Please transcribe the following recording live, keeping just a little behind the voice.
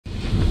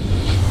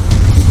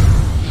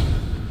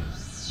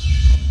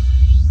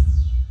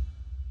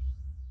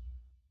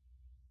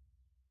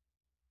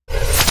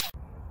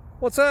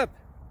What's up?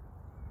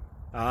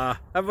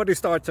 Everybody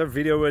starts a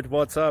video with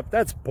what's up.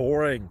 That's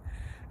boring.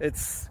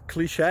 It's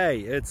cliche.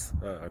 It's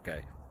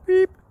okay.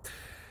 Beep.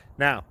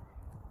 Now,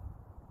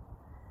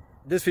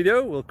 this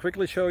video will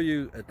quickly show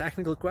you a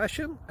technical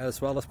question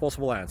as well as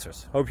possible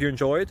answers. Hope you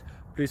enjoyed.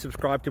 Please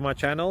subscribe to my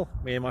channel.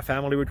 Me and my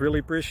family would really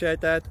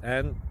appreciate that,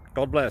 and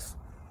God bless.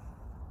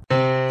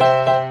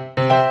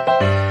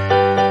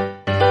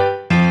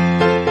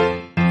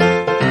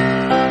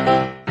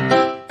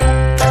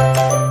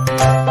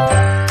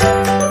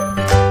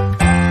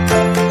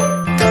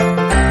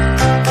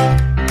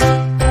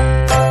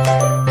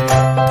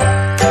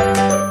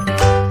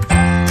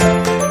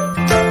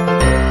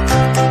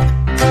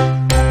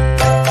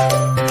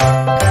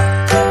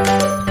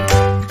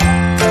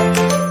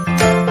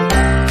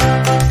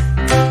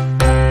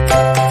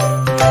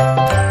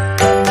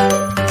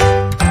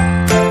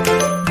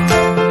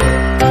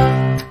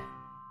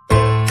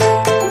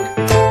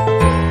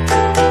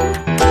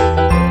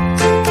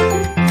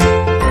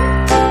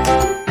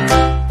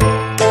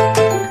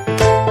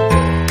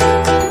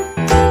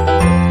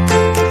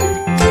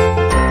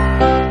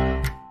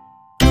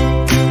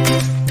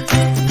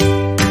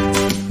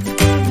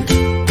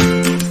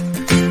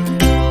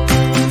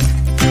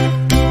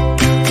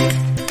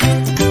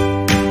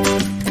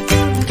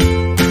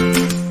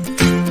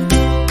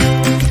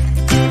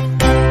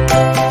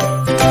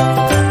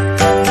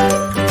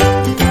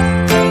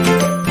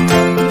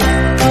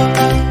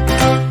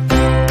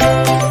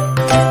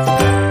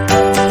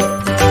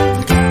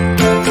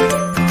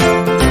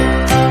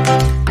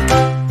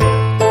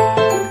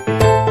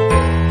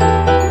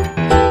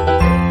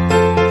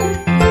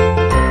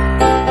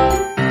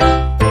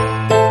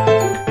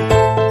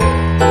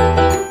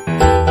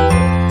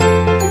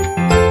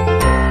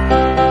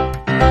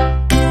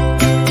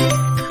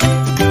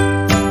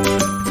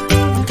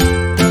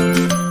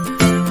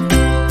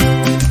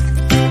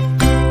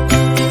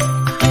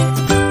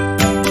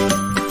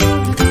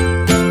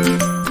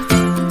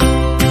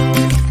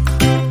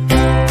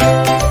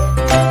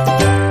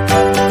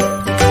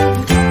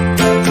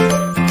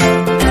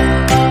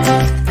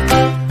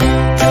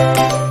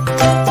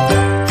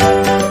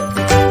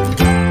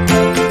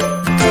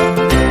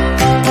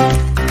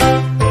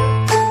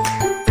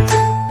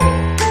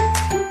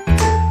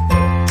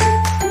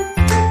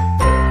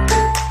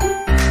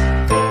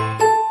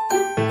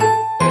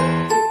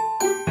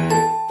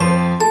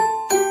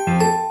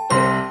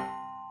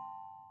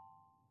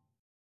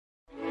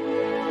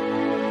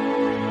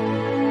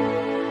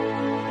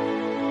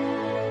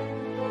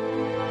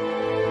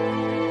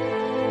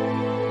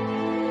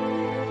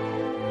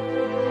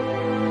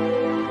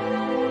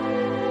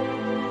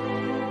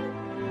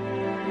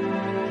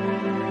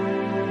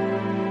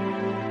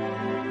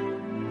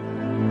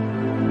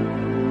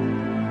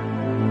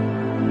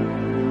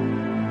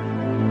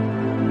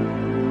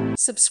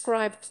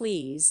 Subscribe,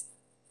 please.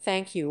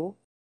 Thank you.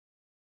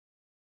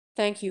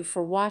 Thank you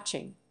for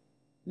watching.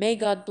 May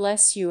God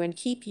bless you and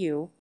keep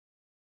you.